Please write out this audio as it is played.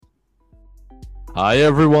Hi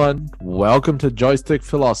everyone, welcome to Joystick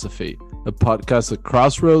Philosophy, a podcast at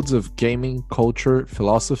crossroads of gaming, culture,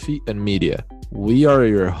 philosophy, and media. We are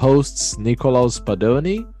your hosts, Nicolaus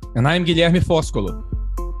Padoni. And I'm Guilherme Foscolo.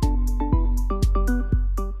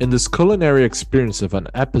 In this culinary experience of an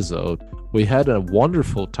episode, we had a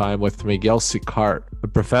wonderful time with Miguel Sicart, a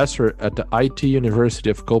professor at the IT University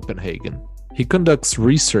of Copenhagen. He conducts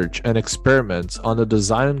research and experiments on the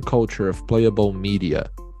design and culture of playable media.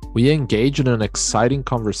 We engage in an exciting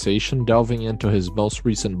conversation delving into his most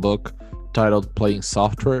recent book, titled Playing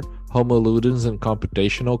Software, Homo Ludens and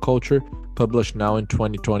Computational Culture, published now in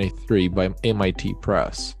 2023 by MIT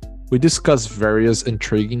Press. We discuss various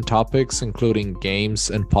intriguing topics including games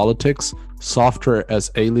and politics, software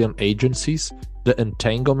as alien agencies, the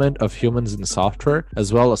entanglement of humans in software,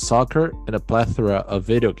 as well as soccer and a plethora of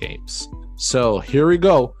video games. So here we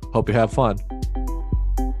go. Hope you have fun.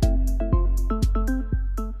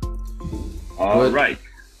 All right.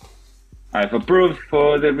 I've approved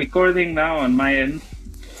for the recording now on my end.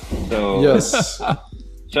 So yes. So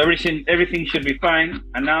everything should be fine.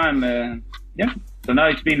 And now So now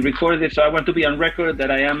it's being recorded. So I want to be on record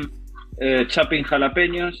that I am chopping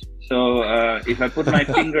jalapenos. So if I put my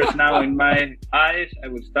fingers now in my eyes, I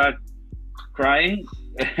will start crying.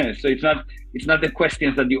 So it's not the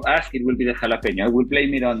questions that you ask. It will be the jalapeno. I will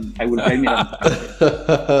blame it on.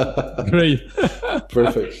 Great.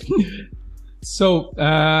 Perfect. So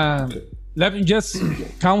let me just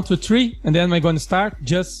count to 3, and then we're going to start.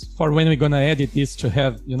 Just for when we're going to edit this to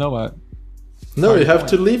have, a. No, you have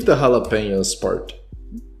to leave the jalapenos part.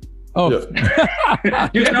 Oh, yeah.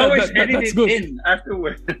 You can always edit it in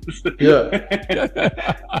afterwards. Yeah.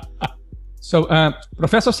 So,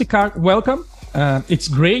 Professor Sicart, welcome. It's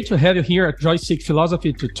great to have you here at Joystick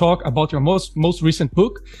Philosophy to talk about your most recent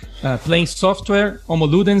book, Playing Software, Homo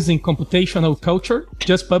Ludens in Computational Culture,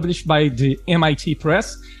 just published by the MIT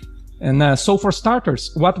Press. And so for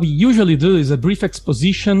starters, what we usually do is a brief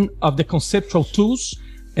exposition of the conceptual tools.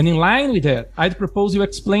 And in line with that, I'd propose you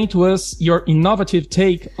explain to us your innovative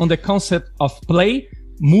take on the concept of play,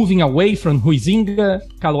 moving away from Huizinga,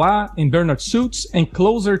 Calois, and Bernard Suits, and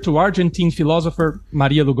closer to Argentine philosopher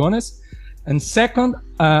Maria Lugones. And second,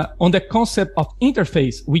 on the concept of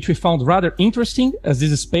interface, which we found rather interesting as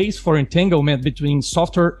this is space for entanglement between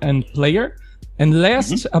software and player. And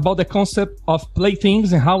last, about the concept of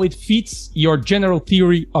playthings and how it fits your general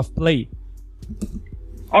theory of play.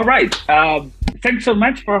 All right. Thanks so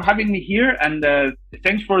much for having me here, and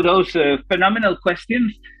thanks for those phenomenal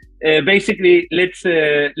questions. Basically, let's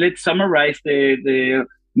summarize the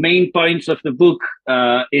main points of the book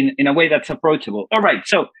in a way that's approachable. All right.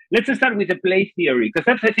 So let's start with the play theory, because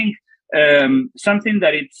that's, I think, something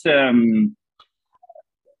that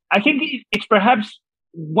I think it's perhaps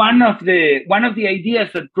one of the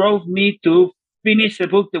ideas that drove me to finish the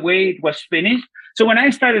book the way it was finished. So when I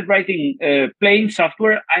started writing Playing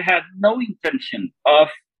Software, I had no intention of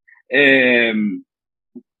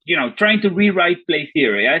trying to rewrite play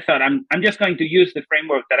theory. I thought I'm just going to use the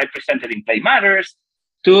framework that I presented in Play Matters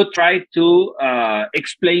to try to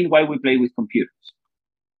explain why we play with computers.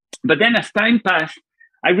 But then as time passed,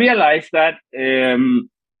 I realized that it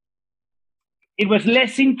was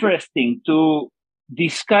less interesting to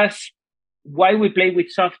discuss why we play with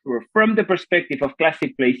software from the perspective of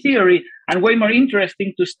classic play theory, and way more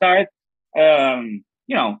interesting to start, getting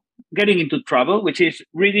into trouble, which is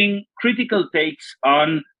reading critical takes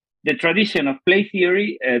on the tradition of play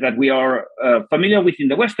theory that we are familiar with in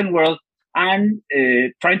the Western world, and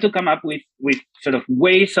trying to come up with sort of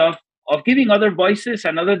ways of giving other voices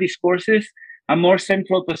and other discourses a more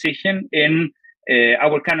central position in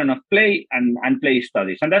our canon of play and play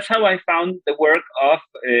studies. And that's how I found the work of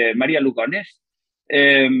Maria Lugones.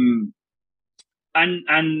 And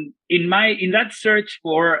in that search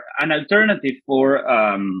for an alternative for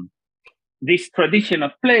this tradition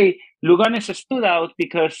of play, Lugones stood out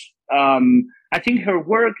because I think her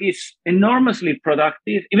work is enormously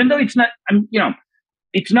productive, even though it's not,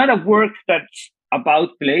 it's not a work that's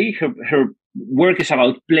about play. Her work is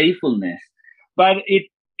about playfulness, but it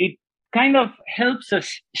kind of helps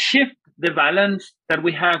us shift the balance that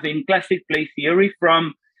we have in classic play theory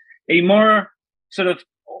from a more sort of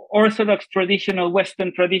orthodox traditional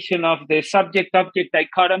Western tradition of the subject-object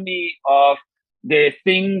dichotomy of the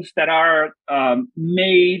things that are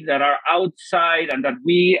made, that are outside, and that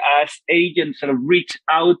we as agents sort of reach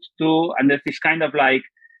out to, and there's this kind of like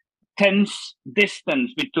tense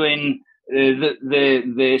distance between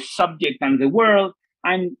the subject and the world.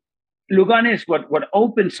 And Lugones, what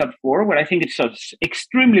opens up for, what I think it's so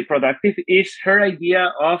extremely productive, is her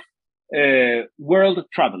idea of world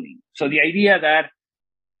traveling. So the idea that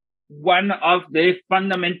one of the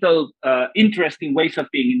fundamental interesting ways of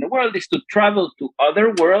being in the world is to travel to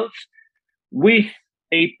other worlds with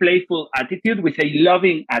a playful attitude, with a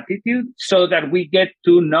loving attitude, so that we get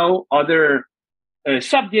to know other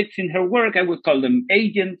subjects in her work. I would call them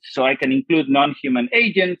agents, so I can include non-human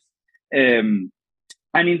agents. And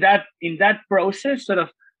in that process, sort of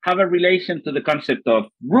have a relation to the concept of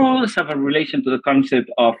rules, have a relation to the concept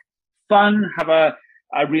of fun, have a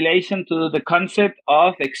relation to the concept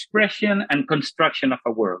of expression and construction of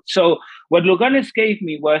a world. So what Lugones gave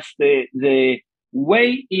me was the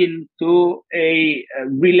way into a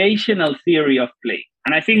relational theory of play.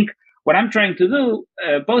 And I think what I'm trying to do,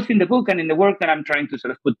 both in the book and in the work that I'm trying to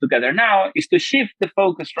sort of put together now, is to shift the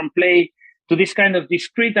focus from play to this kind of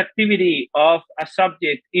discrete activity of a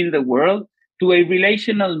subject in the world to a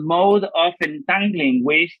relational mode of entangling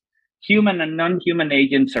with human and non-human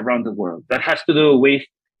agents around the world. That has to do with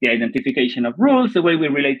the identification of rules, the way we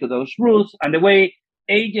relate to those rules, and the way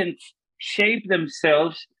agents shape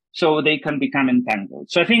themselves so they can become entangled.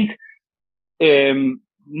 So I think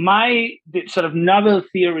my sort of novel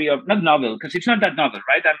theory of, not novel, because it's not that novel,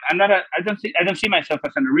 right? I don't see myself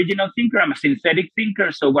as an original thinker. I'm a synthetic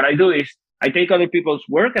thinker. So what I do is I take other people's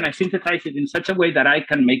work and I synthesize it in such a way that I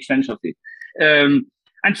can make sense of it.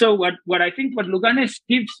 And so what I think what Lugones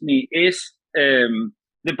gives me is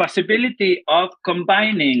the possibility of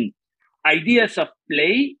combining ideas of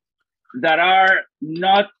play that are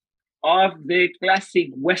not of the classic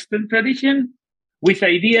Western tradition with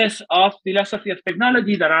ideas of philosophy of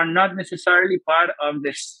technology that are not necessarily part of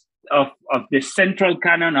this of the central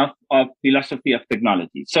canon of philosophy of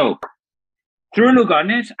technology. So through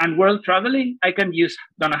Lugones and world traveling, I can use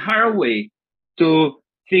Donna Haraway to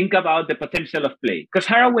think about the potential of play. Because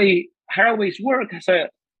Haraway's work has a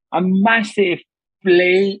massive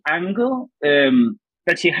play angle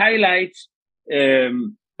that she highlights,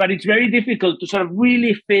 but it's very difficult to sort of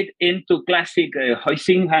really fit into classic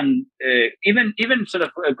Huizinga, even sort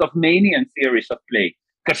of Goffmanian theories of play,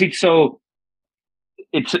 because it's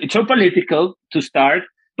so political to start,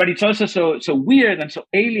 but it's also so weird and so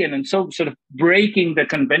alien and so sort of breaking the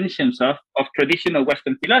conventions of traditional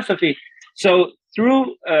Western philosophy. So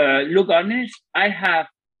through Lugones, I have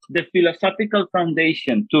the philosophical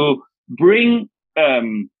foundation to bring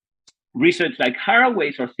research like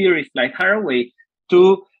Haraway's or theories like Haraway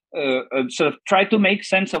to sort of try to make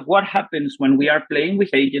sense of what happens when we are playing with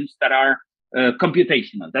agents that are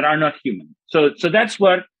computational, that are not human. So that's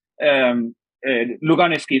what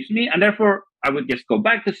Lugones gives me, and therefore I would just go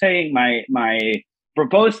back to saying my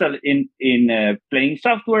proposal in playing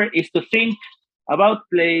software is to think about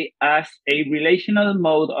play as a relational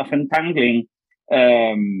mode of entangling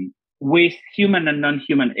with human and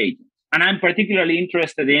non-human agents. And I'm particularly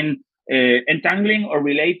interested in entangling or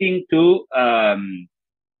relating to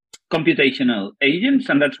computational agents,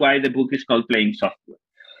 and that's why the book is called Playing Software.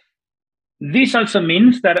 This also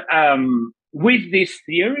means that with this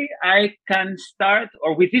theory, I can start,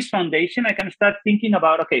 or with this foundation, I can start thinking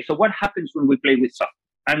about, okay, so what happens when we play with software?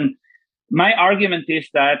 And my argument is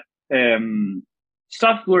that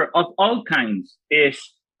software of all kinds is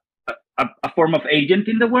a form of agent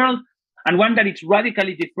in the world, and one that is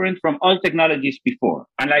radically different from all technologies before.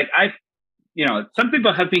 And like some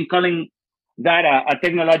people have been calling that a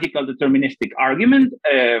technological deterministic argument,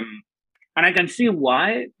 and I can see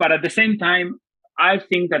why. But at the same time, I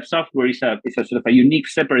think that software is a sort of a unique,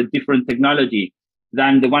 separate, different technology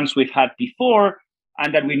than the ones we've had before,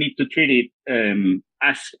 and that we need to treat it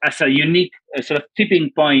as a unique sort of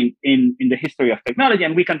tipping point in the history of technology.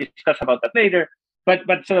 And we can discuss about that later. But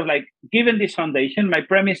sort of like, given this foundation, my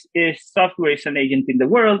premise is software is an agent in the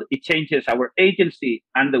world. It changes our agency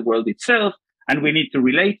and the world itself, and we need to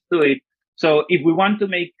relate to it. So if we want to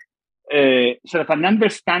make sort of an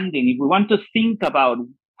understanding, if we want to think about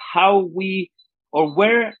how we or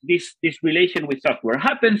where this relation with software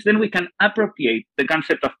happens, then we can appropriate the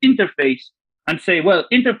concept of interface and say, well,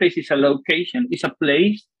 interface is a location, is a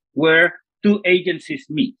place where two agencies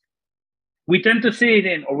meet. We tend to see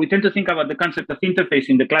it we tend to think about the concept of interface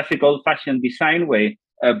in the classic old-fashioned design way,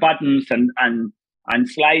 buttons and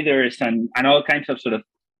sliders and all kinds of sort of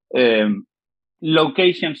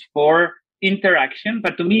locations for interaction.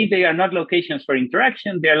 But to me, they are not locations for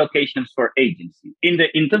interaction, they are locations for agency. In the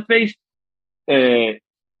interface,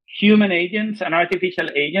 human agents and artificial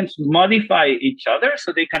agents modify each other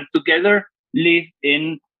so they can together live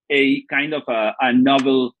in a kind of a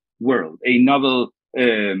novel world, a novel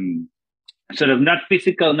sort of not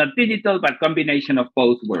physical, not digital, but combination of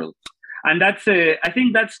both worlds. And that's I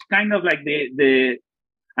think that's kind of like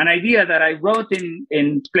an idea that I wrote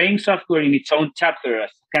in Playing Software in its own chapter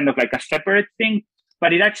as kind of like a separate thing,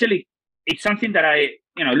 but it actually it's something that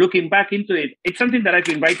looking back into it, it's something that I've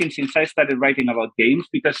been writing since I started writing about games,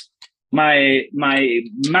 because my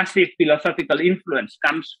massive philosophical influence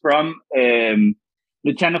comes from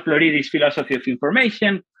Luciano Floridi's philosophy of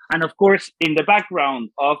information. And of course, in the background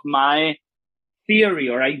of my theory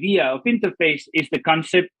or idea of interface is the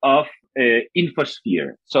concept of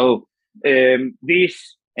infosphere. So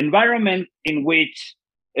this environment in which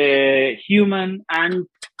human and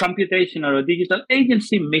computational or digital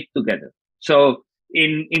agency meet together. So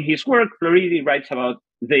in his work, Floridi writes about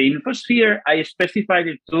the infosphere. I specified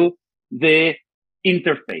it to the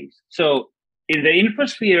interface. So in the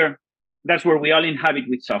infosphere, that's where we all inhabit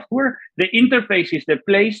with software. The interface is the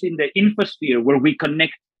place in the infosphere where we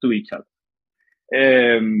connect to each other.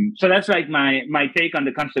 So that's like my take on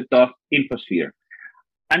the concept of infosphere.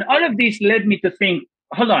 And all of this led me to think,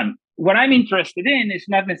 hold on, what I'm interested in is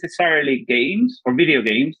not necessarily games or video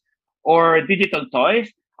games or digital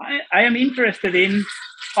toys. I am interested in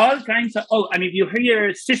all kinds of, and if you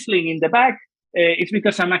hear sizzling in the back, it's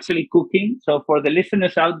because I'm actually cooking. So for the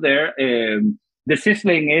listeners out there, the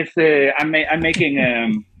sizzling is I'm making a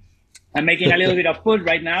little bit of food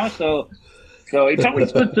right now. So it's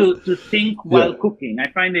always good to think while cooking. I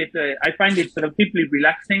find it sort of deeply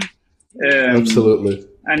relaxing. Absolutely.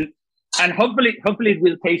 And hopefully it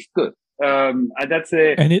will taste good. And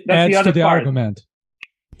it adds to the argument.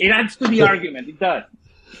 It adds to the argument. It does.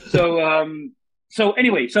 So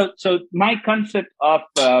anyway, so my concept of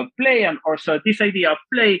play so this idea of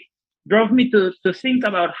play drove me to think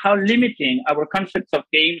about how limiting our concepts of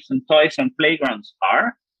games and toys and playgrounds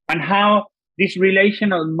are, and how this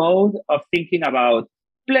relational mode of thinking about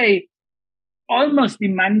play almost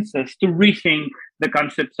demands us to rethink the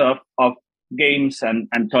concepts of games and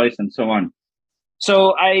toys and so on.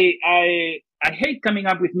 So I hate coming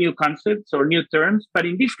up with new concepts or new terms, but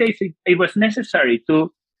in this case, it was necessary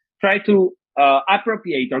to try to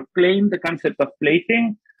appropriate or claim the concept of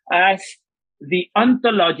plaything as the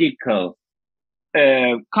ontological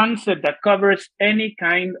concept that covers any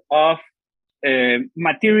kind of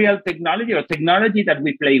material technology or technology that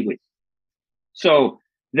we play with. So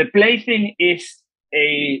the plaything is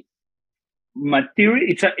a material,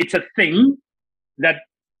 it's a thing that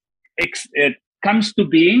comes to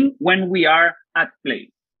being when we are at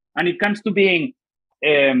play. And it comes to being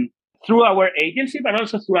through our agency, but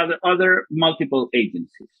also through other multiple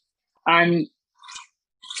agencies. And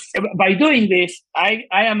by doing this, I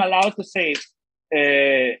am allowed to say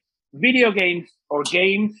video games or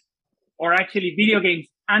games, or actually video games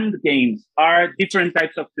and games, are different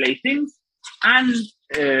types of playthings. And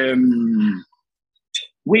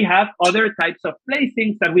we have other types of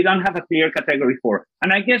playthings that we don't have a clear category for.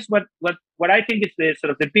 And I guess what I think is the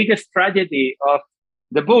sort of the biggest tragedy of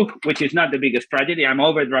the book, which is not the biggest tragedy, I'm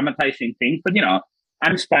over dramatizing things, but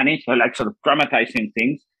I'm Spanish, so I like sort of dramatizing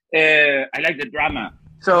things. I like the drama.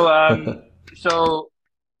 So so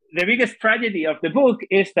the biggest tragedy of the book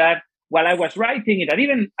is that while I was writing it, and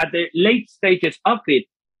even at the late stages of it,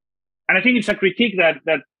 and I think it's a critique that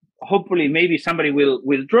hopefully maybe somebody will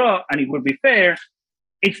draw, and it will be fair,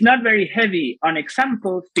 it's not very heavy on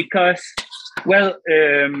examples because, well,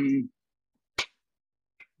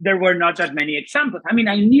 there were not that many examples. I mean,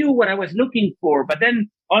 I knew what I was looking for, but then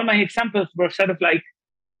all my examples were sort of like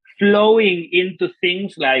flowing into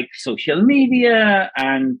things like social media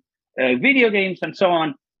and video games and so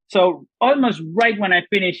on. So almost right when I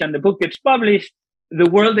finish and the book gets published, the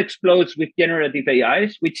world explodes with generative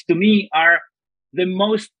AIs, which to me are the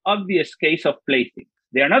most obvious case of playthings.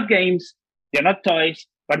 They are not games, they're not toys,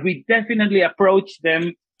 but we definitely approach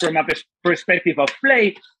them from a perspective of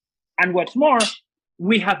play. And what's more,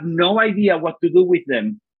 we have no idea what to do with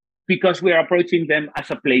them because we are approaching them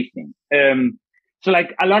as a plaything. So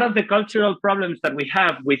like a lot of the cultural problems that we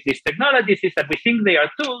have with these technologies is that we think they are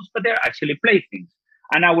tools, but they're actually playthings.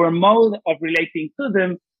 And our mode of relating to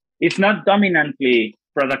them is not dominantly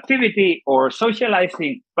productivity or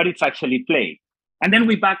socializing, but it's actually play. And then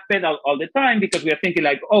we backpedal all the time because we are thinking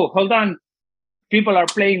like, oh, hold on, people are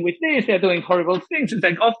playing with this, they're doing horrible things. It's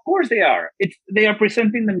like, of course they are. They are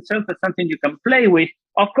presenting themselves as something you can play with.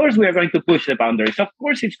 Of course we are going to push the boundaries. Of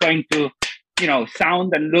course it's going to,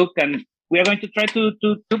 sound and look, and we are going to try to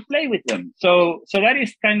play with them. So that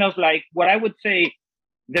is kind of like what I would say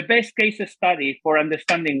the best case study for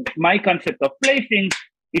understanding my concept of playthings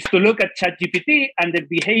is to look at ChatGPT and the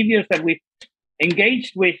behaviors that we've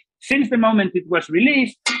engaged with since the moment it was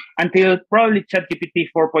released until probably ChatGPT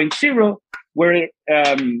 4.0, where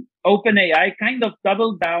OpenAI kind of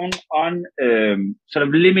doubled down on sort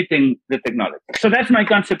of limiting the technology. So that's my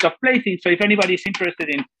concept of plaything. So if anybody's interested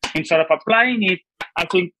in sort of applying it, I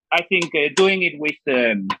think doing it with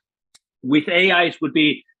with AIs would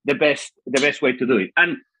be the best way to do it.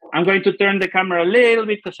 And I'm going to turn the camera a little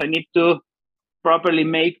bit because I need to properly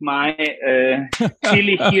make my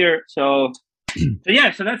chili here. So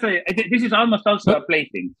that's this is almost also a play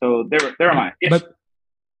thing. So there am I. Yes.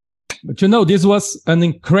 But you know, this was an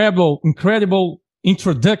incredible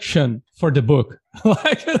introduction for the book.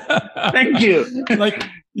 Thank you.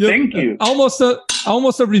 Thank you.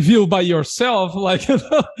 Almost a review by yourself,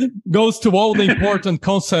 goes to all the important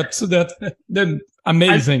concepts that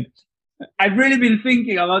amazing. I've really been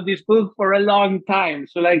thinking about this book for a long time.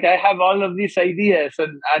 So I have all of these ideas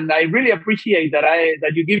and I really appreciate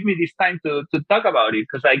that you give me this time to talk about it.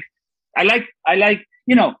 Because I like,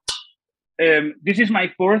 this is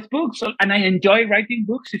my fourth book. And I enjoy writing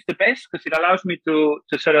books. It's the best because it allows me to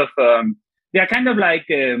sort of, they are kind of like,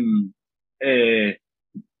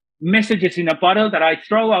 messages in a bottle that I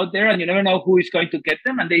throw out there and you never know who is going to get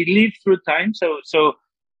them and they live through time. So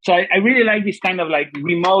I really like this kind of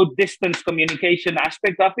remote distance communication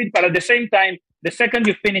aspect of it. But at the same time, the second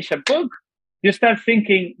you finish a book, you start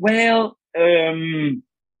thinking, well,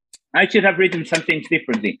 I should have written some things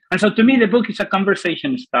differently. And so to me, the book is a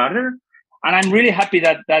conversation starter. And I'm really happy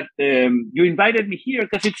that you invited me here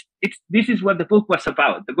because this is what the book was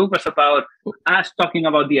about. The book was about us talking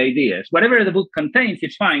about the ideas. Whatever the book contains,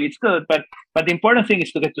 it's fine, it's good. But the important thing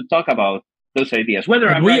is to get to talk about those ideas. Whether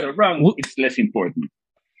I'm right or wrong, it's less important.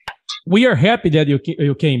 We are happy that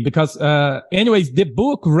you came because, anyways, the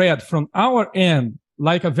book read from our end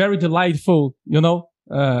like a very delightful,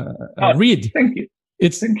 read. Thank you.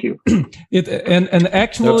 Thank you. And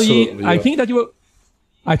actually, yeah. I think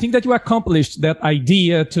that you accomplished that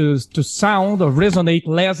idea to sound or resonate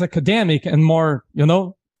less academic and more,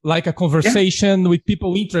 like a conversation with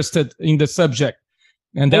people interested in the subject.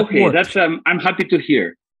 And that worked. That's I'm happy to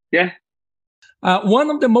hear. Yeah. One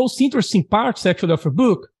of the most interesting parts actually of your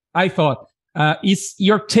book, I thought, is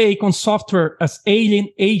your take on software as alien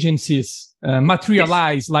agencies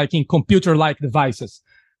materialized like in computer-like devices.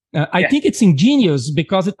 I think it's ingenious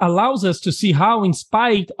because it allows us to see how, in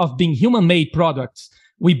spite of being human-made products,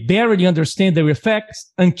 we barely understand their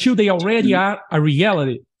effects until they already are a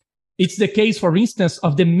reality. It's the case, for instance,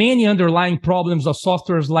 of the many underlying problems of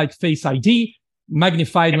softwares like Face ID,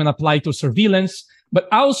 magnified when applied to surveillance, but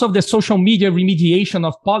also of the social media remediation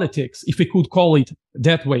of politics, if we could call it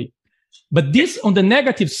that way. But this on the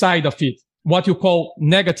negative side of it, what you call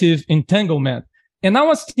negative entanglement. And I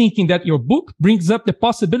was thinking that your book brings up the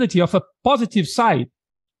possibility of a positive side.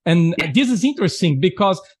 And this is interesting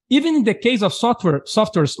because even in the case of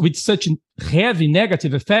softwares with such heavy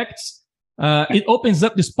negative effects, it opens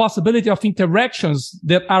up this possibility of interactions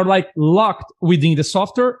that are locked within the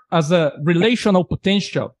software as a relational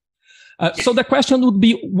potential. So the question would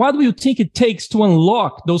be, what do you think it takes to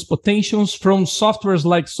unlock those potentials from softwares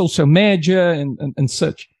like social media and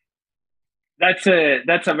such? That's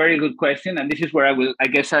a very good question, and this is where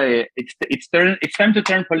it's time to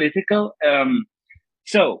turn political. I'm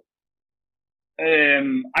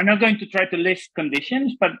not going to try to list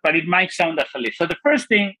conditions, but it might sound as a list. So the first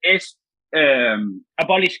thing is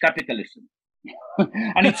abolish capitalism,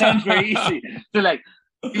 and it sounds very easy.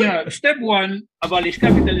 So step one, abolish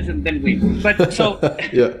capitalism, then win. But so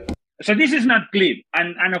this is not glib,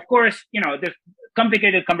 and of course, there's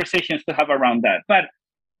complicated conversations to have around that. But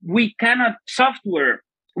we tend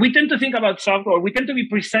to think about software, we tend to be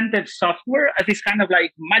presented software as this kind of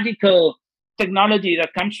magical technology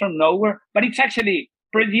that comes from nowhere, but it's actually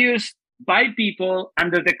produced by people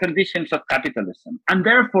under the conditions of capitalism. And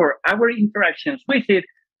therefore, our interactions with it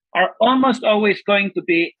are almost always going to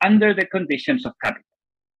be under the conditions of capital.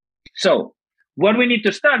 So what we need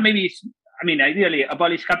to start ideally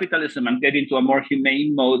abolish capitalism and get into a more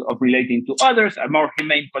humane mode of relating to others, a more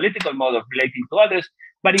humane political mode of relating to others.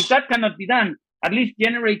 But if that cannot be done, at least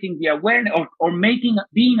generating the awareness or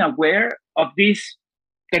being aware of these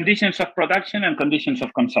conditions of production and conditions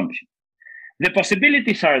of consumption. The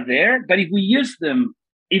possibilities are there, but if we use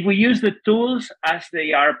the tools as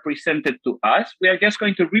they are presented to us, we are just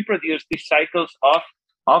going to reproduce these cycles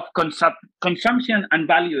of consumption and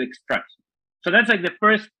value extraction. So that's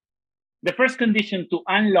the first condition to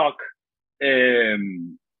unlock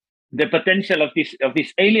the potential of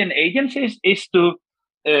these alien agencies is to,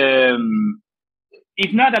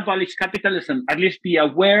 if not abolish capitalism, at least be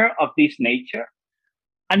aware of this nature.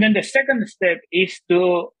 And then the second step is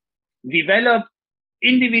to develop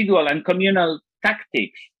individual and communal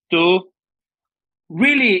tactics to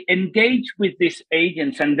really engage with these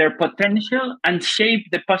agents and their potential and shape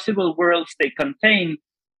the possible worlds they contain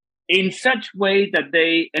in such way that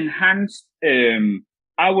they enhance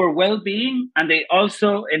our well-being and they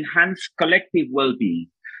also enhance collective well-being.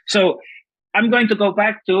 So I'm going to go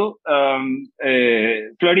back to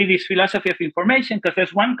Floridi's philosophy of information, because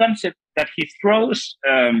there's one concept that he throws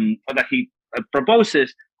or that he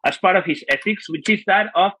proposes as part of his ethics, which is that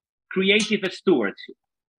of creative stewardship.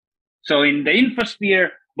 So in the infosphere,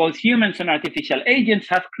 both humans and artificial agents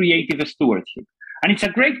have creative stewardship. And it's a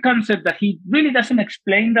great concept that he really doesn't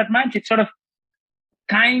explain that much. It's sort of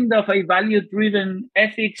kind of a value-driven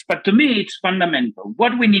ethics, but to me, it's fundamental.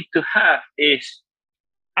 What we need to have is,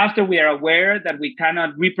 after we are aware that we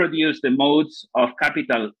cannot reproduce the modes of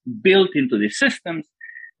capital built into the systems,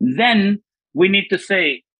 then we need to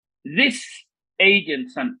say, these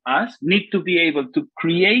agents and us need to be able to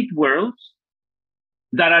create worlds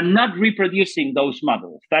that are not reproducing those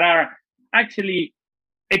models, that are actually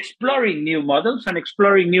exploring new models and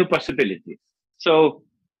exploring new possibilities. So,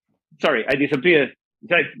 sorry, I disappeared.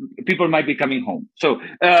 People might be coming home. So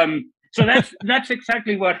that's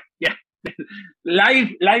exactly what. Yeah,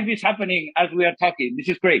 life is happening as we are talking. This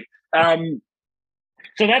is great.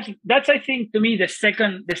 So that's I think to me the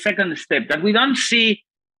second step, that we don't see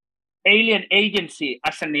alien agency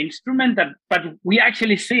as an instrument, but we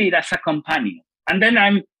actually see it as a companion. And then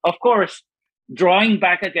I'm, of course, drawing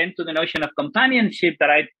back again to the notion of companionship that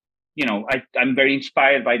I'm very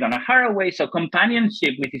inspired by Donna Haraway. So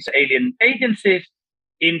companionship with these alien agencies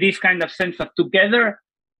in this kind of sense of together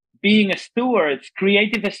being stewards,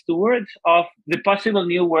 creative stewards of the possible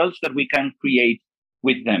new worlds that we can create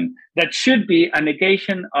with them. That should be a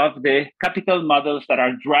negation of the capital models that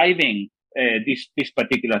are driving these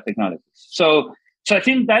particular technologies. So I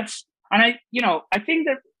think that's, and I think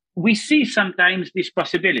that we see sometimes these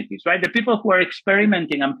possibilities, right? The people who are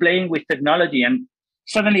experimenting and playing with technology and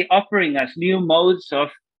suddenly offering us new modes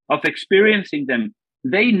of experiencing them,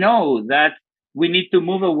 they know that we need to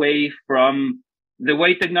move away from the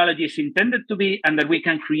way technology is intended to be, and that we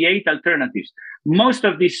can create alternatives. Most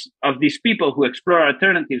of these people who explore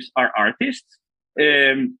alternatives are artists,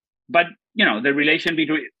 but the relation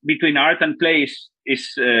between art and play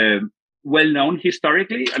is well known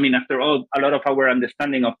historically. I mean, after all, a lot of our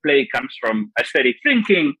understanding of play comes from aesthetic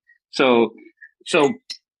thinking. So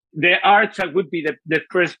the arts would be the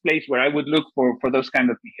first place where I would look for those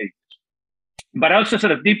kind of behaviors. But also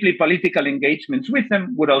sort of deeply political engagements with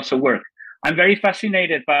them would also work. I'm very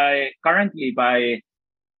fascinated currently by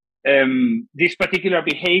this particular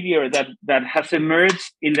behavior that has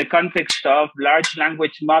emerged in the context of large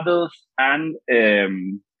language models and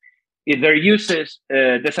their uses.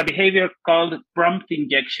 There's a behavior called prompt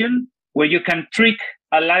injection, where you can trick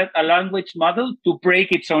a language model to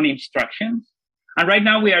break its own instructions. And right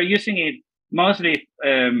now we are using it mostly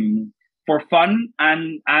for fun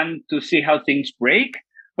and to see how things break.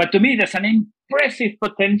 But to me, there's an impressive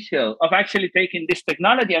potential of actually taking this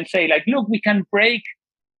technology and say, like, look, we can break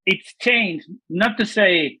its chains, not to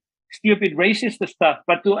say stupid racist stuff,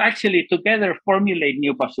 but to actually together formulate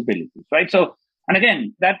new possibilities, right? So, and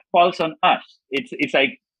again, that falls on us. It's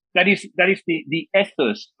like, that is the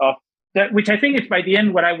ethos of that, which I think is by the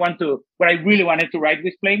end what I really wanted to write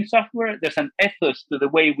with playing software. There's an ethos to the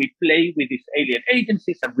way we play with these alien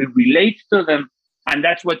agencies and we relate to them. And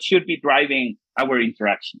that's what should be driving our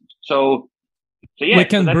interactions. So yeah. We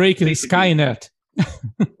can break the Skynet.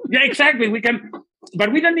 Yeah, exactly. We can,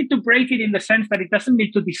 but we don't need to break it in the sense that it doesn't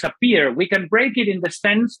need to disappear. We can break it in the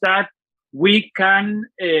sense that we can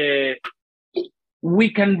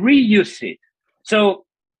reuse it. So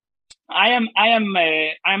I'm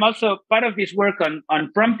also part of this work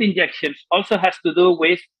on prompt injections. Also has to do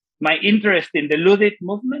with my interest in the Luddite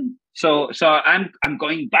movement. So I'm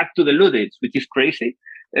going back to the Luddites, which is crazy.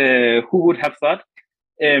 Who would have thought?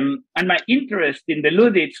 And my interest in the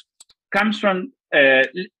Luddites comes from,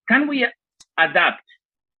 can we adapt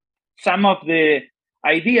some of the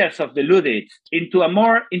ideas of the Luddites into a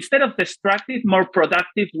more, instead of destructive, more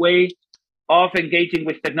productive way of engaging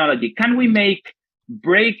with technology? Can we make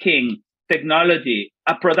breaking technology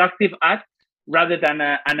a productive act rather than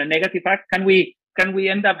a negative act? Can we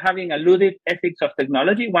end up having a Luddite ethics of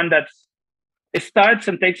technology, one that starts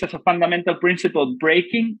and takes as a fundamental principle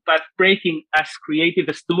breaking, but breaking as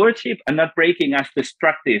creative stewardship and not breaking as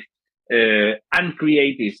destructive,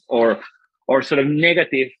 uncreative or sort of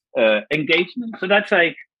negative engagement? So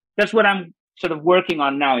that's what I'm sort of working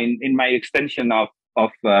on now in my extension of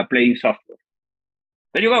playing software.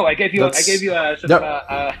 There you go. I gave you a sort of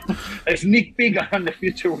a sneak peek on the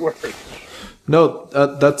future work. No,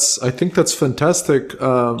 I think that's fantastic,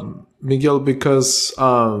 Miguel, because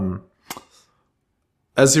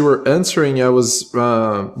as you were answering, I was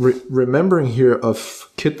remembering here of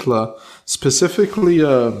Kitla, specifically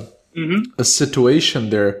a situation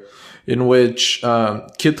there in which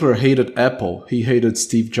Hitler hated Apple. He hated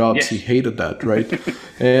Steve Jobs. Yes. He hated that, right?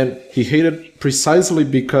 And he hated precisely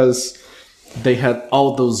because they had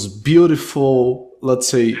all those beautiful, let's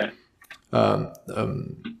say,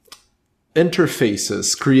 interfaces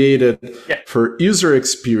created for user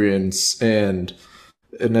experience and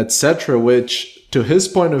etc., which to his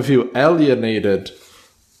point of view alienated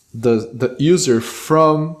the user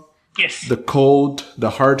from the code,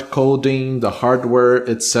 the hard coding, the hardware,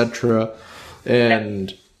 etc.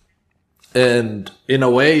 And in a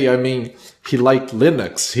way, I mean, he liked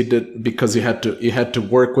Linux. He did because he had to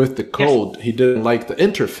work with the code. He didn't like the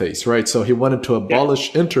interface, right? So he wanted to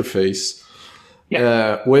abolish interface,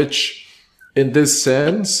 which in this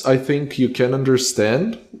sense, I think you can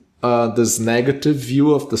understand this negative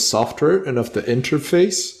view of the software and of the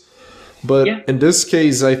interface. But in this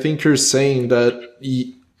case, I think you're saying that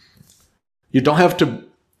you don't have to,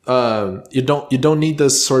 you don't need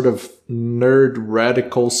this sort of nerd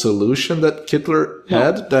radical solution that Hitler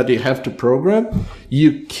had, that you have to program.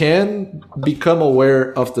 You can become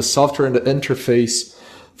aware of the software and the interface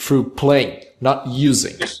through playing, not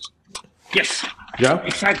using. Yes. Yeah.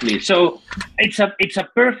 Exactly. So it's a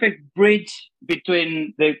perfect bridge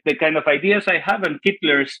between the kind of ideas I have and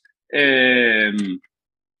Hitler's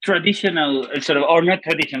traditional sort of, or not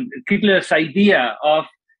traditional, Hitler's idea of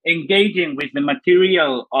engaging with the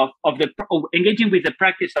material of engaging with the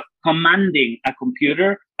practice of commanding a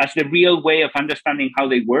computer as the real way of understanding how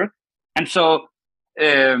they work. And so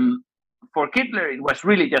for Hitler, it was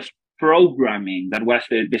really just programming that was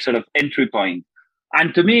the sort of entry point.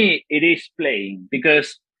 And to me, it is playing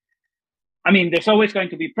because, I mean, there's always going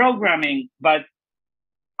to be programming, but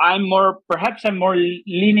perhaps I'm more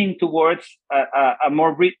leaning towards a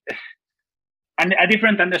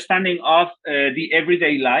different understanding of the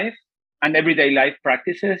everyday life and everyday life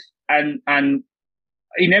practices, and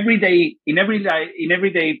in everyday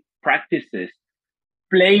practices,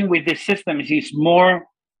 playing with the systems is more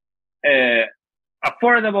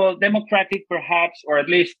affordable, democratic, perhaps, or at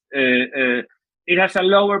least it has a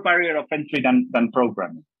lower barrier of entry than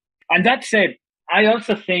programming. And that said, I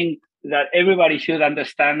also think that everybody should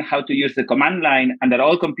understand how to use the command line, and that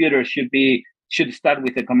all computers should start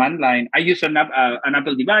with the command line. I use an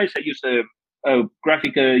Apple device. I use a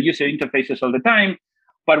graphical user interfaces all the time.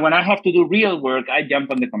 But when I have to do real work, I jump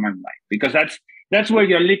on the command line, because that's where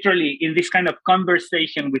you're literally in this kind of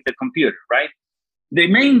conversation with the computer, right? The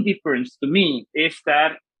main difference to me is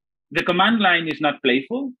that the command line is not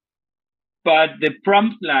playful, but the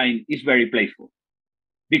prompt line is very playful,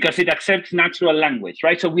 because it accepts natural language,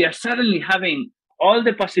 right? So we are suddenly having all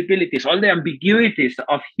the possibilities, all the ambiguities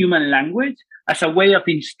of human language as a way of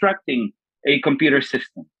instructing a computer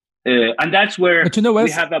system. And that's where we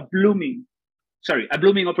have a blooming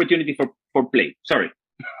opportunity for play. Sorry.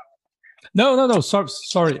 No.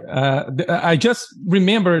 Sorry. I just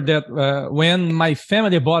remember that when my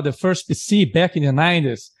family bought the first PC back in the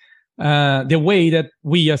 90s, the way that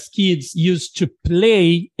we as kids used to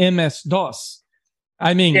play MS-DOS.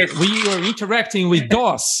 I mean, we were interacting with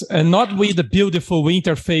DOS and not with the beautiful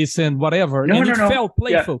interface and whatever. It felt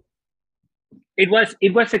playful. Yeah.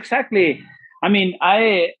 It was exactly. I mean,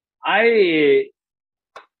 I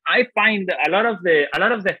find a lot of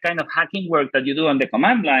the kind of hacking work that you do on the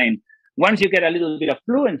command line, once you get a little bit of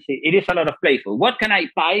fluency, it is a lot of playful. What can I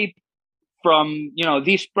pipe from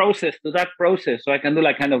this process to that process, so I can do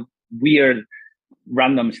like kind of weird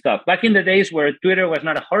random stuff. Back in the days where Twitter was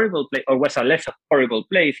not a horrible place, or was a less horrible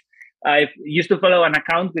place, I used to follow an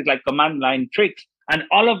account with like command line tricks, and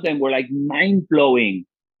all of them were like mind-blowing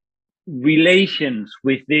relations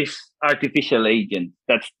with this artificial agent.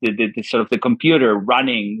 That's the sort of the computer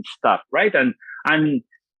running stuff, right? And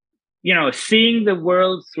seeing the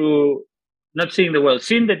world through, not seeing the world,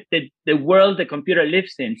 seeing the world the computer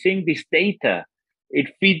lives in, seeing this data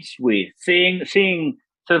it feeds with, seeing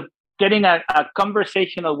sort of getting a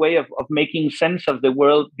conversational way of making sense of the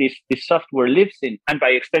world this software lives in, and by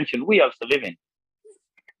extension, we also live in.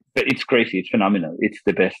 But it's crazy. It's phenomenal. It's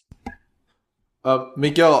the best.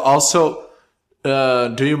 Miguel, also,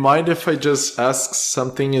 do you mind if I just ask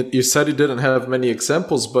something? You said you didn't have many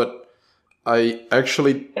examples, but I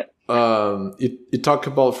actually... you talk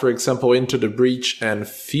about, for example, Into the Breach and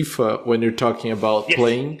FIFA when you're talking about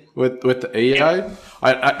playing with the AI. Yeah.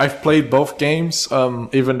 I've played both games,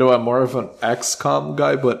 even though I'm more of an XCOM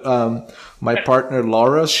guy. But my partner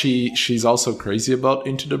Laura, she's also crazy about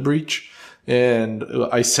Into the Breach, and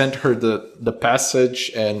I sent her the passage,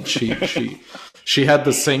 and she had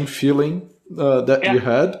the same feeling that you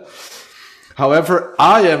had. However,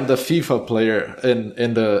 I am the FIFA player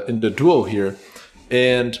in the duo here.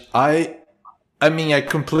 And I I mean, I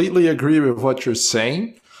completely agree with what you're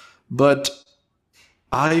saying, but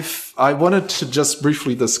I wanted to just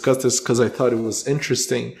briefly discuss this because I thought it was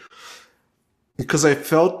interesting, because I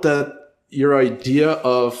felt that your idea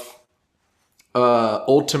of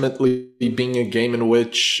ultimately being a game in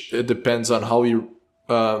which it depends on how you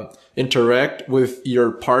interact with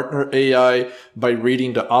your partner AI by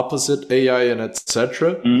reading the opposite AI and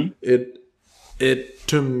etc. It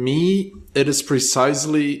to me, it is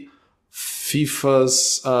precisely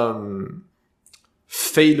FIFA's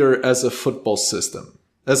failure as a football system,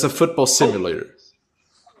 as a football simulator.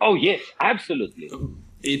 Oh yes, absolutely.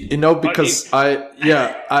 Because I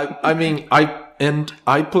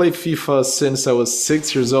played FIFA since I was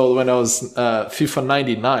 6 years old, when I was FIFA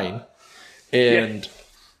 99,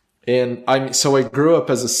 and so I grew up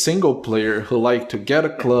as a single player who liked to get a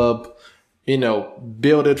club,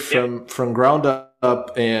 build it from ground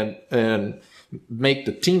up and make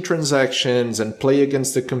the team transactions and play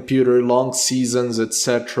against the computer, long seasons,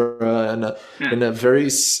 etc.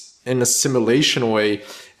 in a simulation way.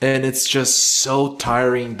 And it's just so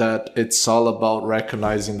tiring that it's all about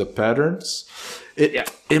recognizing the patterns.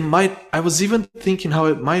 I was even thinking how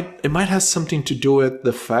it might have something to do with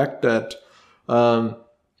the fact that,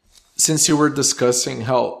 since you were discussing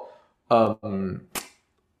how,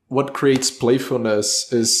 what creates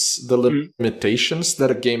playfulness is the limitations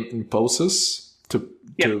that a game imposes to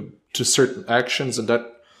certain actions, and that,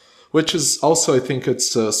 which is also, I think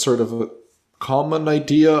it's a sort of a common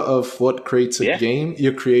idea of what creates a game.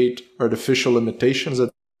 You create artificial limitations,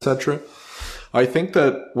 etc. I think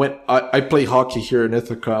that when I play hockey here in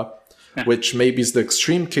Ithaca, which maybe is the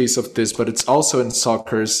extreme case of this, but it's also in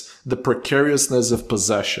soccer's the precariousness of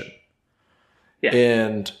possession.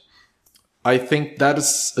 And I think that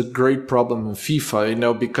is a great problem in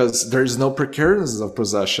FIFA, because there's no precariousness of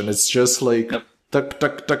possession. It's just like tuck,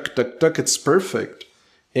 tuck, tuck, tuck, tuck. It's perfect.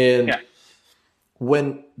 And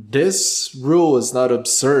when this rule is not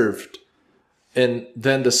observed, and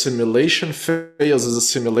then the simulation fails as a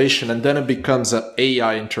simulation, and then it becomes an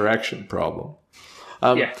AI interaction problem.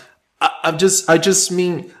 I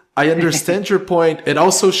understand your point. It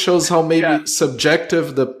also shows how maybe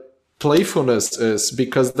subjective the playfulness is,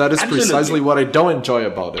 because that is precisely what I don't enjoy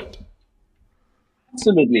about it.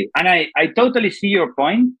 Absolutely. And I totally see your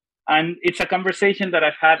point. And it's a conversation that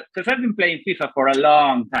I've had, because I've been playing FIFA for a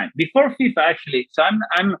long time. Before FIFA, actually. So I'm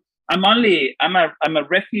a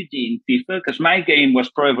refugee in FIFA, because my game was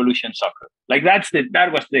Pro Evolution Soccer. Like that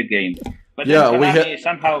was the game. But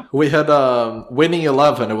we had Winning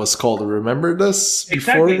 11. It was called. Remember this?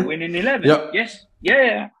 Exactly, Winning 11. Yep. Yes.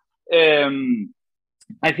 Yeah.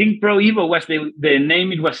 I think Pro Evo was the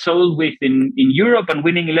name it was sold with in Europe, and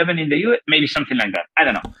Winning 11 in the US, maybe something like that. I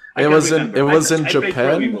don't know. It was in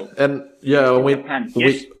Japan, and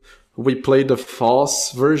we played the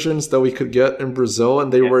false versions that we could get in Brazil,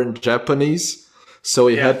 and they were in Japanese, so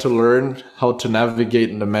we had to learn how to navigate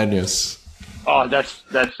in the menus. Oh, that's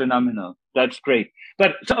phenomenal. That's great.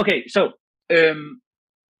 But so FIFA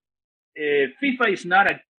is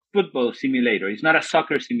not a football simulator. It's not a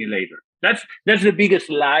soccer simulator. That's the biggest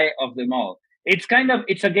lie of them all. It's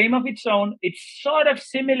a game of its own. It's sort of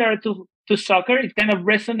similar to soccer. It kind of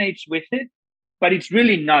resonates with it, but it's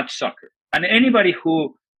really not soccer. And anybody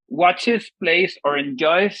who watches, plays, or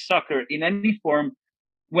enjoys soccer in any form,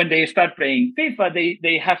 when they start playing FIFA,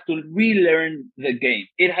 they have to relearn the game.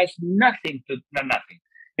 It has nothing.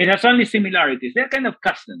 It has only similarities. They're kind of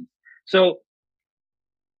customs. So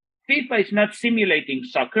FIFA is not simulating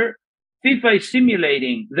soccer. FIFA is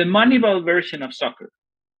simulating the Moneyball version of soccer,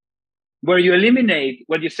 where you eliminate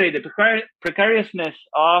what you say, the precariousness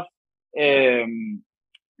of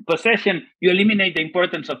possession. You eliminate the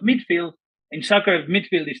importance of midfield. In soccer,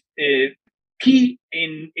 midfield is key.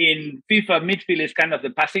 In FIFA, midfield is kind of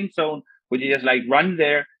the passing zone, where you just like run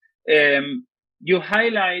there. You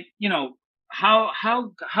highlight, how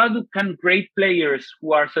can great players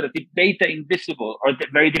who are sort of data invisible or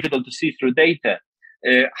very difficult to see through data,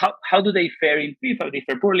 how do they fare in FIFA? They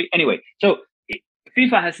fare poorly. Anyway, so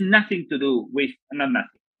FIFA has nothing to do with, not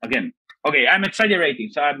nothing. Again, okay, I'm exaggerating.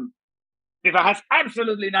 So FIFA has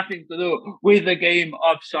absolutely nothing to do with the game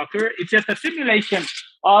of soccer. It's just a simulation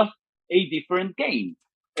of a different game,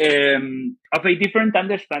 of a different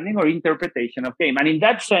understanding or interpretation of game. And in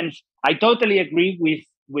that sense, I totally agree with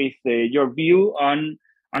your view on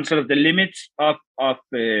sort of the limits of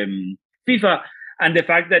FIFA, and the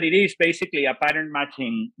fact that it is basically a pattern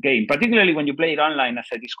matching game, particularly when you play it online, as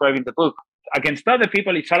I describe in the book. Against other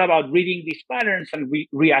people, it's all about reading these patterns and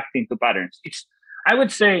reacting to patterns. I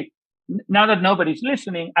would say, now that nobody's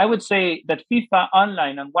listening, I would say that FIFA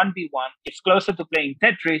online on 1v1 is closer to playing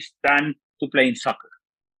Tetris than to playing soccer.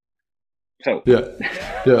 So yeah.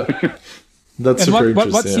 That's and super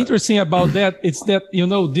interesting. What's interesting about that is that,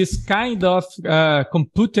 this kind of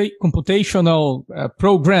computational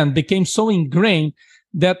program became so ingrained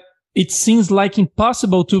that it seems like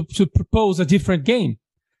impossible to propose a different game.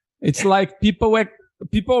 It's like people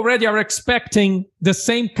already are expecting the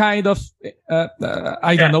same kind of,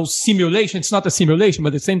 simulation. It's not a simulation,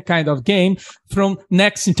 but the same kind of game from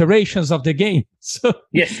next iterations of the game. So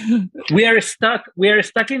yes, we are stuck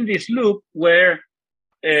in this loop where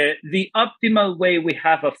the optimal way we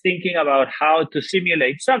have of thinking about how to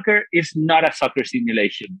simulate soccer is not a soccer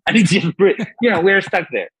simulation. And it's just, we're stuck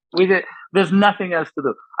there. There's nothing else to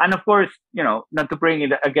do. And of course, not to bring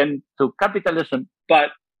it again to capitalism,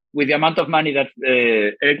 but with the amount of money that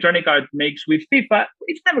Electronic Arts makes with FIFA,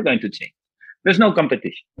 it's never going to change. There's no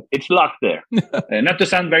competition. It's locked there. Not to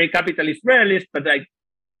sound very capitalist realist, but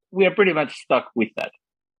we are pretty much stuck with that.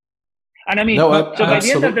 And I mean, so by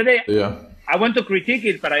the end of the day, I want to critique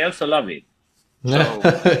it, but I also love it. So,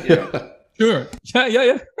 Sure.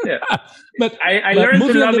 Yeah. But I learned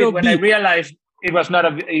to love it when I realized it was not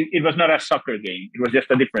a soccer game. It was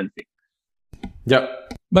just a different thing. Yeah.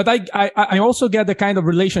 But I also get the kind of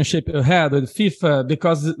relationship you had with FIFA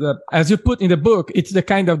because, as you put in the book, it's the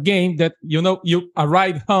kind of game that, you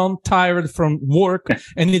arrive home tired from work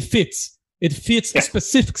and it fits. It fits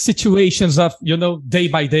specific situations of, day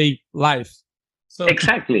by day life. So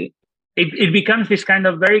exactly. It becomes this kind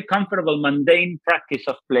of very comfortable, mundane practice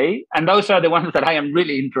of play. And those are the ones that I am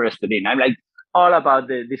really interested in. I'm like all about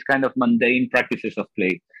this kind of mundane practices of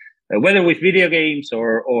play. Whether with video games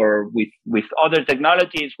or with other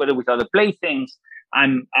technologies, whether with other playthings,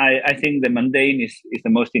 I think the mundane is the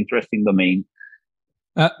most interesting domain.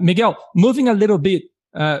 Miguel, moving a little bit,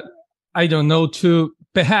 I don't know, to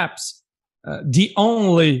perhaps the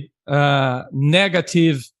only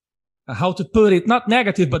negative, how to put it, not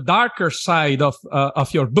negative, but darker side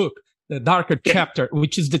of your book, the darker chapter,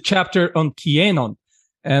 which is the chapter on QAnon.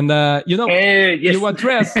 And, you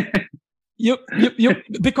address... You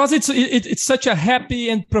because it's such a happy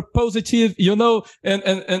and propositive,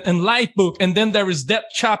 and light book, and then there is that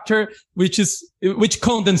chapter which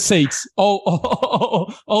condensates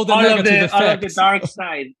all the negative effects, all of the dark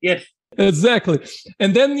side. Yes, exactly.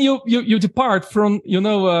 And then you depart from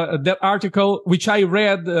that article which I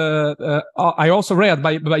read. I also read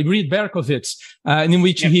by Reed Berkowitz, in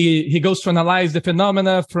which he goes to analyze the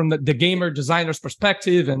phenomena from the gamer designer's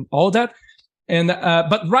perspective and all that. And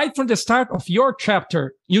but right from the start of your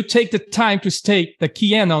chapter, you take the time to state that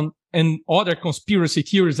QAnon and other conspiracy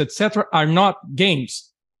theories, etc., are not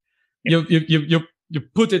games. You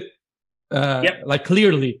put it like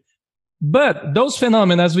clearly. But those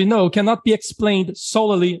phenomena, as we know, cannot be explained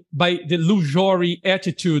solely by the illusory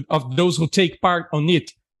attitude of those who take part on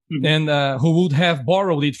it and who would have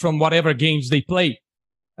borrowed it from whatever games they play.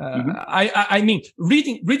 I mean,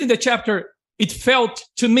 reading the chapter, it felt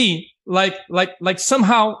to me like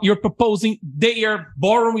somehow you're proposing they are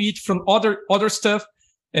borrowing it from other stuff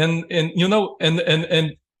and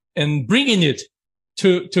bringing it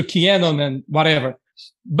to QAnon and whatever.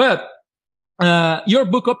 But your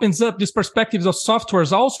book opens up these perspectives of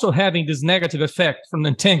softwares also having this negative effect from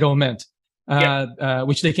entanglement,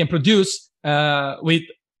 which they can produce with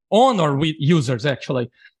users actually.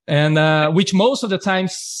 And which most of the time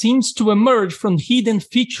seems to emerge from hidden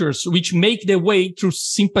features which make their way through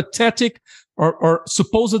sympathetic or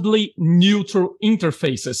supposedly neutral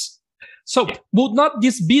interfaces. So would not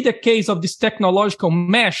this be the case of this technological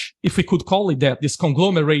mesh, if we could call it that, this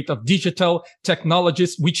conglomerate of digital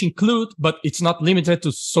technologies, which include, but it's not limited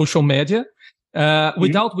to social media,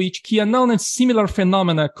 without which QAnon and similar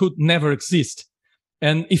phenomena could never exist?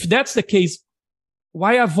 And if that's the case,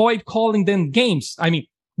 why avoid calling them games? I mean,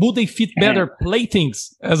 would they fit better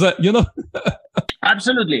playthings as a,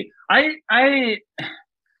 Absolutely.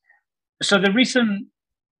 So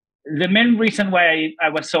the main reason why I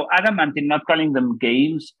was so adamant in not calling them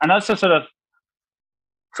games, and also sort of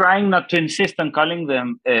trying not to insist on calling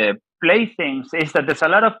them playthings, is that there's a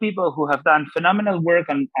lot of people who have done phenomenal work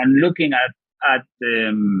on looking at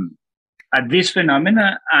this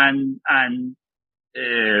phenomena, and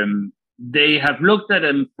they have looked at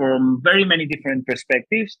them from very many different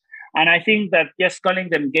perspectives. And I think that just calling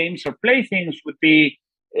them games or playthings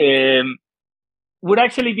would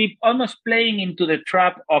actually be almost playing into the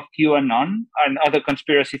trap of QAnon and other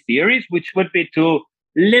conspiracy theories, which would be to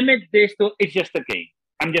limit this to, it's just a game.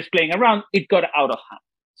 I'm just playing around. It got out of hand.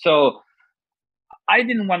 So I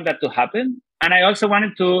didn't want that to happen. And I also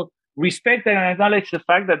wanted to respect and acknowledge the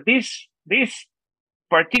fact that this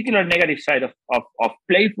particular negative side of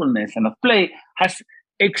playfulness and of play has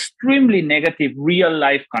extremely negative real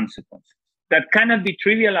life consequences that cannot be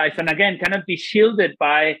trivialized and again cannot be shielded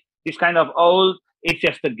by this kind of old it's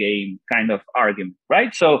just a game kind of argument,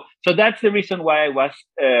 right? So that's the reason why I was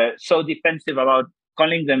so defensive about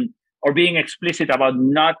calling them or being explicit about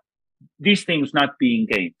not these things not being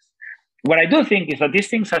games. What I do think is that these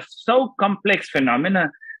things are so complex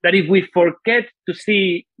phenomena that if we forget to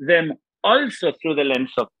see them also through the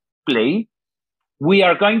lens of play, we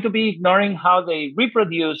are going to be ignoring how they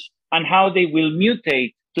reproduce and how they will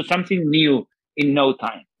mutate to something new in no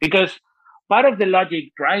time. Because part of the logic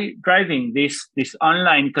driving these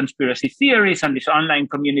online conspiracy theories and these online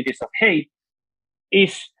communities of hate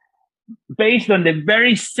is based on the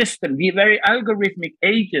very system, the very algorithmic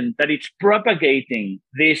agent that it's propagating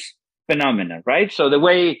this phenomena, right? So the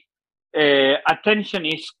way attention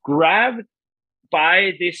is grabbed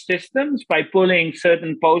by these systems, by pulling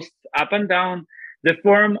certain posts up and down, the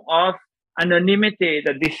form of anonymity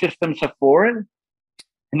that these systems afford,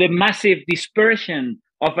 the massive dispersion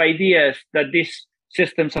of ideas that these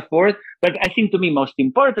systems afford, but I think to me, most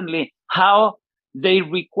importantly, how they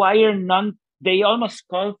require they almost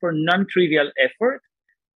call for non-trivial effort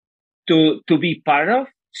to be part of.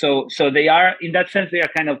 So they are, in that sense, they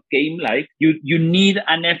are kind of game-like. You need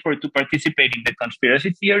an effort to participate in the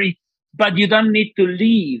conspiracy theory, but you don't need to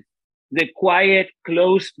leave the quiet,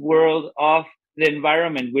 closed world of the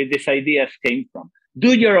environment where these ideas came from.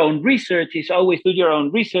 Do your own research is always do your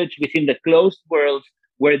own research within the closed worlds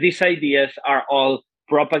where these ideas are all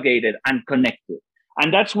propagated and connected.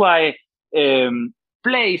 And that's why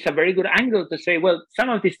play is a very good angle to say, well, some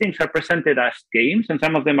of these things are presented as games and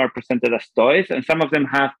some of them are presented as toys and some of them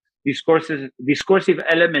have discursive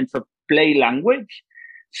elements of play language.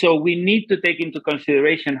 So we need to take into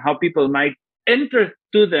consideration how people might enter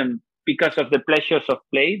to them because of the pleasures of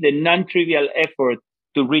play, the non-trivial effort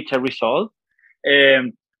to reach a result,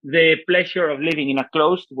 the pleasure of living in a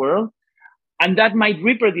closed world. And that might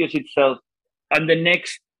reproduce itself on the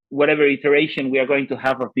next, whatever iteration we are going to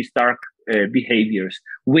have of these dark behaviors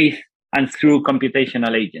with and through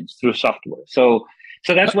computational agents, through software. So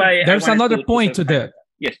that's why there's another point to that.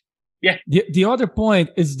 Yes. Yeah. The other point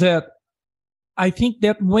is that I think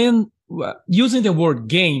that when using the word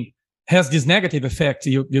game has this negative effect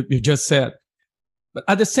you just said, but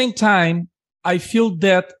at the same time, I feel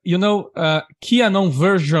that, QAnon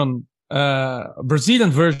version,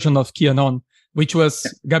 Brazilian version of QAnon, which was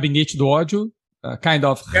Gabinete do Ódio, kind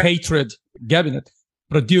of hatred cabinet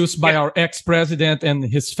produced by our ex-president and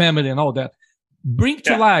his family and all that, bring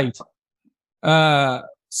to light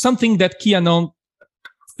something that QAnon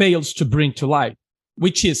fails to bring to light,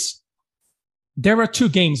 which is there are two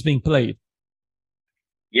games being played.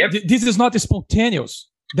 Yep. This is not spontaneous.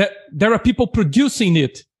 That there are people producing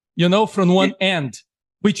it, from one end,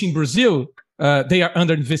 which in Brazil, they are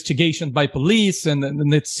under investigation by police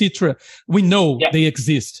and etc. We know they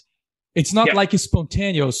exist. It's not like it's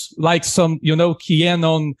spontaneous, like some,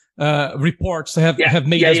 QAnon reports have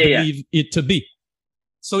made us believe it to be.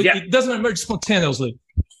 So it doesn't emerge spontaneously.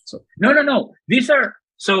 So. No.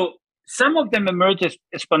 Some of them emerge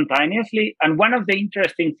spontaneously. And one of the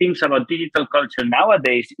interesting things about digital culture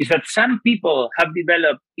nowadays is that some people have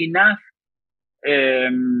developed enough,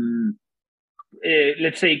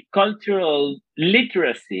 let's say, cultural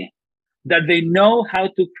literacy that they know how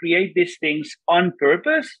to create these things on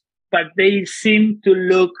purpose, but they seem to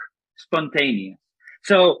look spontaneous.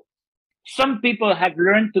 So some people have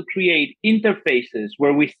learned to create interfaces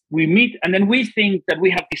where we meet and then we think that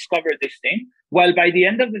we have discovered this thing, while by the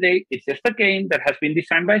end of the day, it's just a game that has been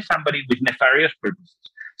designed by somebody with nefarious purposes.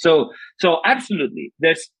 So absolutely,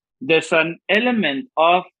 there's an element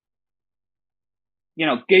of,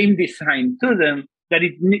 game design to them that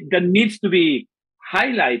needs to be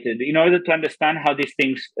highlighted in order to understand how these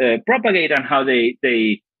things propagate and how they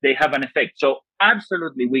have an effect. So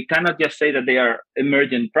absolutely, we cannot just say that they are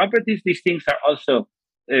emergent properties. These things are also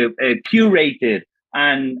curated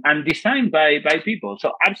and designed by people.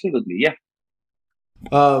 So absolutely, yeah.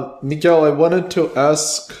 Miguel, I wanted to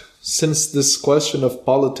ask, since this question of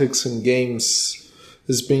politics and games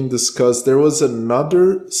is being discussed, there was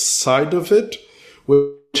another side of it,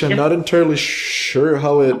 which I'm not entirely sure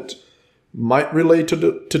how it might relate to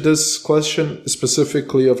this question,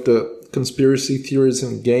 specifically of the conspiracy theories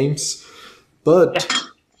in games, but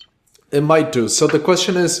it might do. So the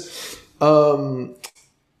question is,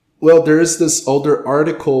 there is this older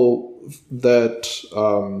article that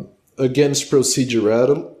against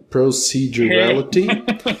procedurality,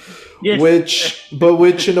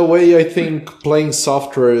 which in a way I think playing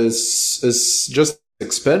software is just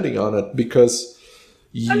expanding on it, because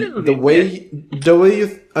the way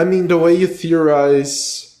you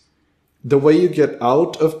theorize, the way you get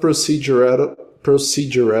out of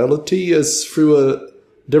procedurality is through a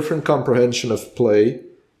different comprehension of play,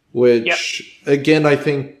 which again, I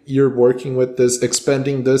think you're working with this,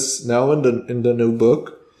 expanding this now in the new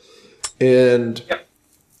book. And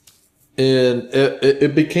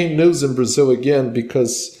it became news in Brazil again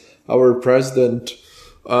because our president,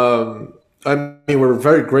 we're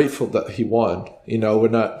very grateful that he won.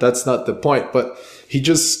 That's not the point, but he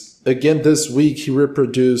just, again, this week, he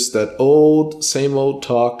reproduced that same old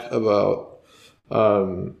talk about,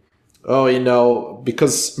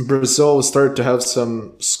 because Brazil started to have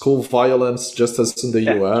some school violence, just as in the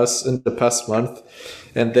US in the past month.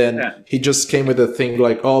 And then he just came with a thing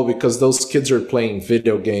like, because those kids are playing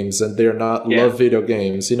video games and they're not love video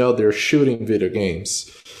games, they're shooting video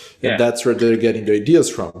games. And that's where they're getting the ideas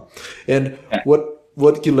from. And what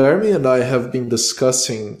Guilherme and I have been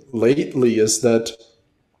discussing lately is that,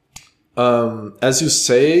 as you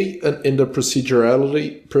say in the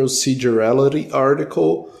procedurality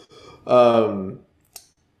article,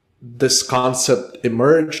 this concept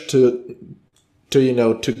emerged to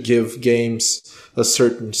give games a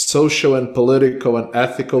certain social and political and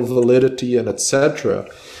ethical validity and etc.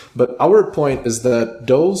 But our point is that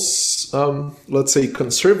those, let's say,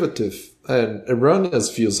 conservative and erroneous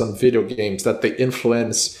views on video games, that they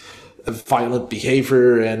influence violent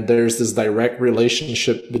behavior and there's this direct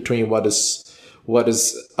relationship between what is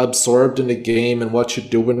absorbed in the game and what you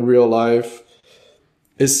do in real life,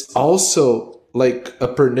 is also like a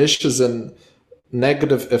pernicious and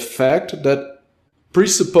negative effect that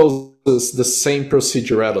presupposes the same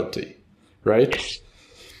procedurality, right?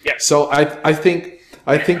 Yeah. So I think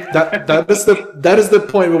that is the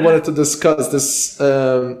point we wanted to discuss. The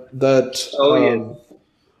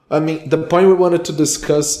point we wanted to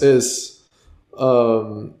discuss is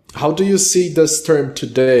how do you see this term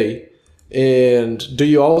today, and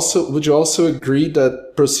would you also agree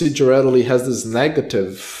that procedurality has this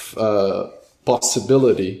negative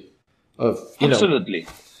possibility of Absolutely.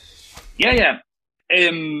 Yeah.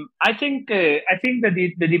 I think that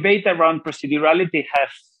the debate around procedurality has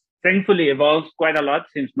thankfully evolved quite a lot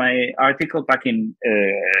since my article back in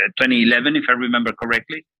 2011, if I remember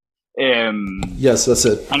correctly. Yes, that's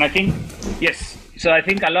it. And I think so I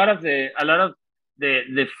think a lot of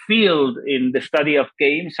the field in the study of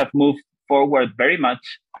games have moved forward very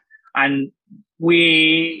much, and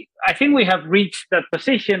I think we have reached that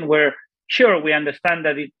position where, sure, we understand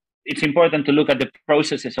that it's important to look at the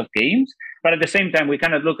processes of games, but at the same time, we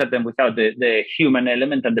cannot look at them without the human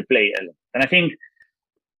element and the play element. And I think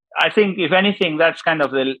if anything, that's kind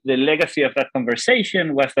of the legacy of that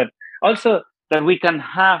conversation, was that also that we can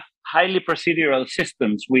have highly procedural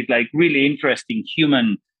systems with like really interesting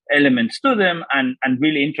human elements to them and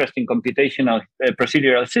really interesting computational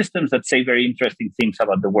procedural systems that say very interesting things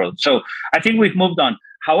about the world. So I think we've moved on.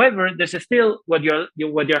 However, there's still what you're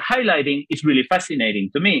highlighting is really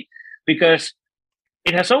fascinating to me, because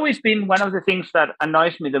it has always been one of the things that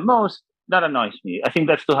annoys me the most. Not annoys me, I think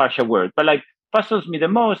that's too harsh a word, but like puzzles me the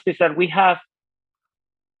most is that we have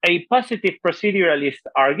a positive proceduralist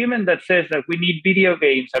argument that says that we need video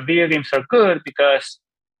games, and video games are good because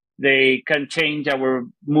they can change our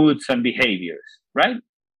moods and behaviors, right?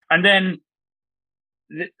 And then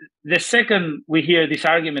the second we hear these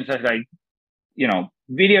arguments as like,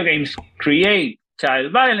 video games create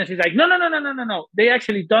child violence, it's like, no. They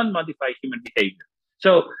actually don't modify human behavior.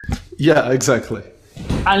 So yeah, exactly.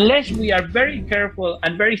 Unless we are very careful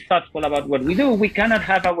and very thoughtful about what we do, we cannot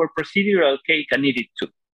have our procedural cake and eat it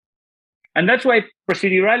too. And that's why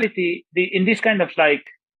procedurality, in this kind of like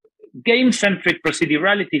game-centric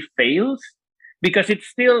procedurality, fails, because it's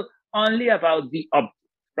still only about the object,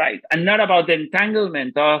 right? And not about the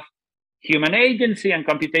entanglement of human agency and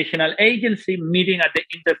computational agency meeting at the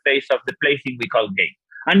interface of the placing we call game.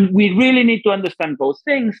 And we really need to understand both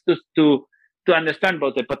things to understand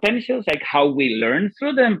both the potentials, like how we learn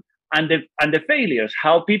through them, and the failures,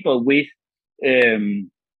 how people with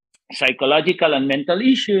psychological and mental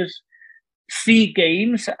issues see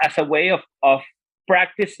games as a way of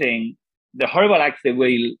practicing the horrible acts they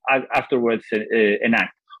will afterwards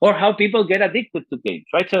enact, or how people get addicted to games,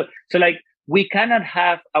 right? So like we cannot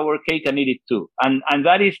have our cake and eat it too, and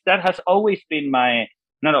that has always been my,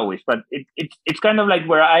 not always, but it's kind of like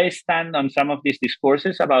where I stand on some of these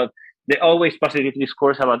discourses about the always positive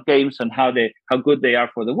discourse about games and how good they are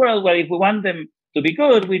for the world. Well, if we want them to be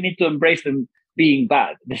good, we need to embrace them being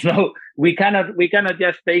bad. So we cannot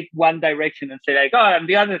just take one direction and say like, and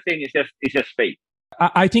the other thing is just fake.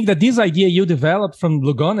 I think that this idea you developed from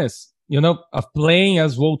Lugones, of playing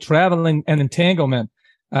as world travel and entanglement,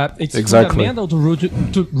 It's Exactly. fundamental to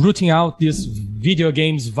rooting out this video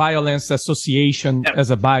games violence association as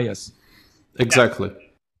a bias. Exactly.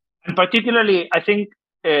 And particularly, I think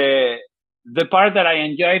the part that I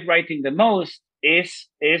enjoyed writing the most is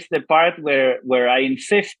the part where I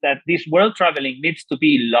insist that this world traveling needs to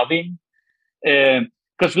be loving.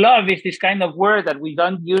 Because love is this kind of word that we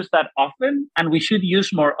don't use that often, and we should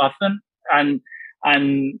use more often. And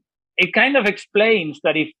it kind of explains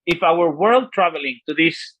that if our world traveling to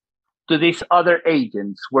these other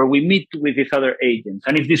agents, where we meet with these other agents,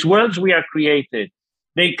 and if these worlds we are created,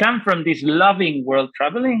 they come from this loving world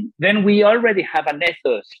traveling, then we already have an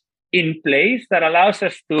ethos in place that allows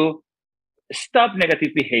us to stop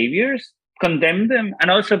negative behaviors, condemn them,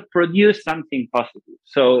 and also produce something positive.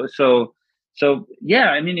 So yeah,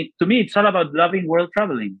 I mean, to me, it's all about loving world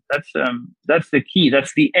traveling. That's the key.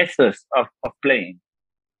 That's the essence of playing.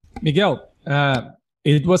 Miguel,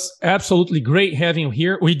 it was absolutely great having you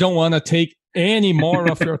here. We don't want to take any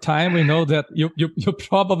more of your time. We know that you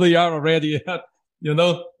probably are already at, you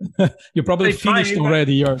probably finished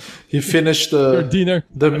already He finished your dinner,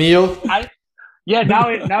 the meal. Now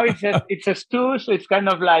it's a stew, so it's kind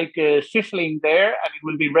of like sizzling there, and it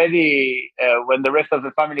will be ready when the rest of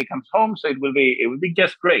the family comes home. So it will be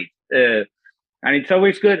just great. And it's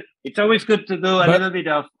always good. It's always good to do a little bit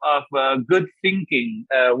of good thinking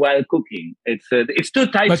while cooking. It's two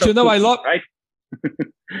types. But of cooking, right?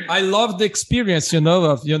 I love the experience,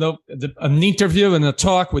 of an interview and a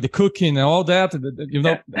talk with the cooking and all that.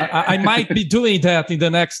 I might be doing that in the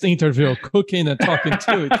next interview, cooking and talking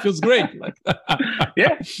too. It feels great.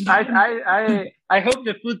 Yeah, I hope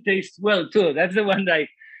the food tastes well too. That's the one.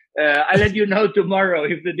 I'll let you know tomorrow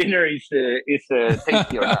if the dinner is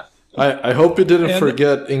tasty or not. I hope you didn't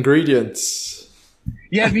forget ingredients.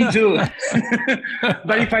 Yeah, me too.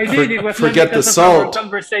 But if I did, it was forget not because the salt. of our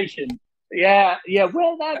conversation. Yeah.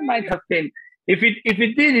 Well, that might have been. If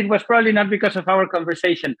it did, it was probably not because of our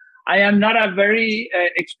conversation. I am not a very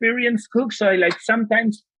experienced cook, so I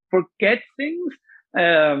sometimes forget things.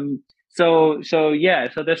 So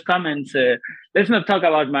there's comments. Let's not talk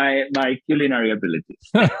about my culinary abilities.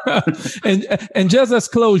 and just as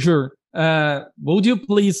closure, would you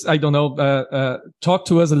please, talk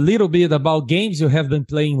to us a little bit about games you have been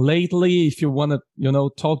playing lately? If you want to,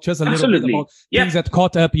 talk just a little bit about things that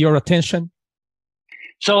caught up your attention.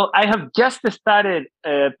 So I have just started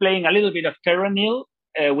playing a little bit of Terranil,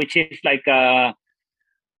 which is like a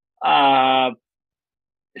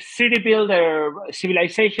city builder,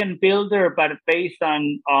 civilization builder, but based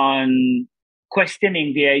on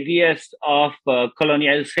questioning the ideas of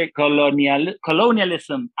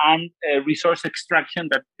colonialism and resource extraction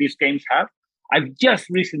that these games have. I've just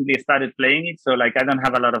recently started playing it, so I don't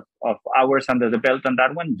have a lot of hours under the belt on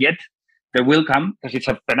that one yet. They will come because it's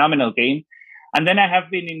a phenomenal game. And then I have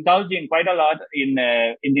been indulging quite a lot in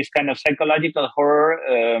this kind of psychological horror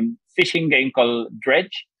fishing game called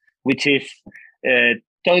Dredge, which is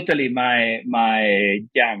totally my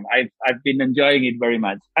jam. I've been enjoying it very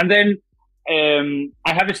much. And then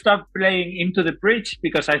I have stopped playing Into the Bridge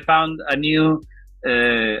because I found a new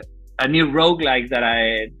roguelike that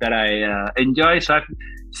I enjoy. So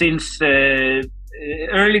since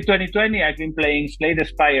early 2020, I've been playing Slay the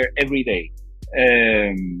Spire every day.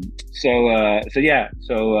 So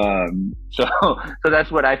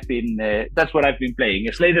that's what I've been playing.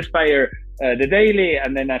 Slay the Spire the daily,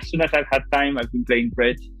 and then as soon as I've had time, I've been playing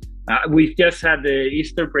Dredge. We've just had the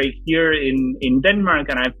Easter break here in Denmark,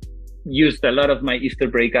 and I've used a lot of my Easter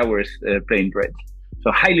break hours playing Dredge.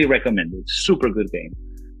 So highly recommended. Super good game.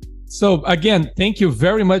 So again, thank you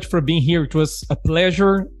very much for being here. It was a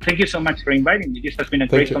pleasure. Thank you so much for inviting me. This has been a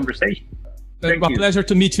great conversation. A pleasure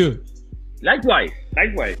to meet you. Likewise.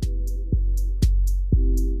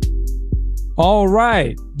 All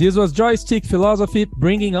right. This was Joystick Philosophy,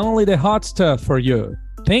 bringing only the hot stuff for you.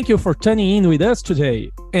 Thank you for tuning in with us today.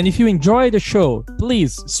 And if you enjoyed the show,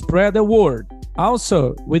 please spread the word.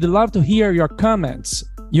 Also, we'd love to hear your comments.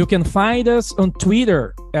 You can find us on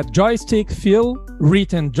Twitter at JoystickPhil,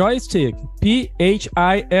 written Joystick,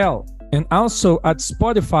 PHIL, and also at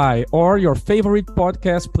Spotify or your favorite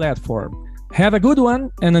podcast platform. Have a good one,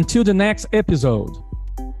 and until the next episode.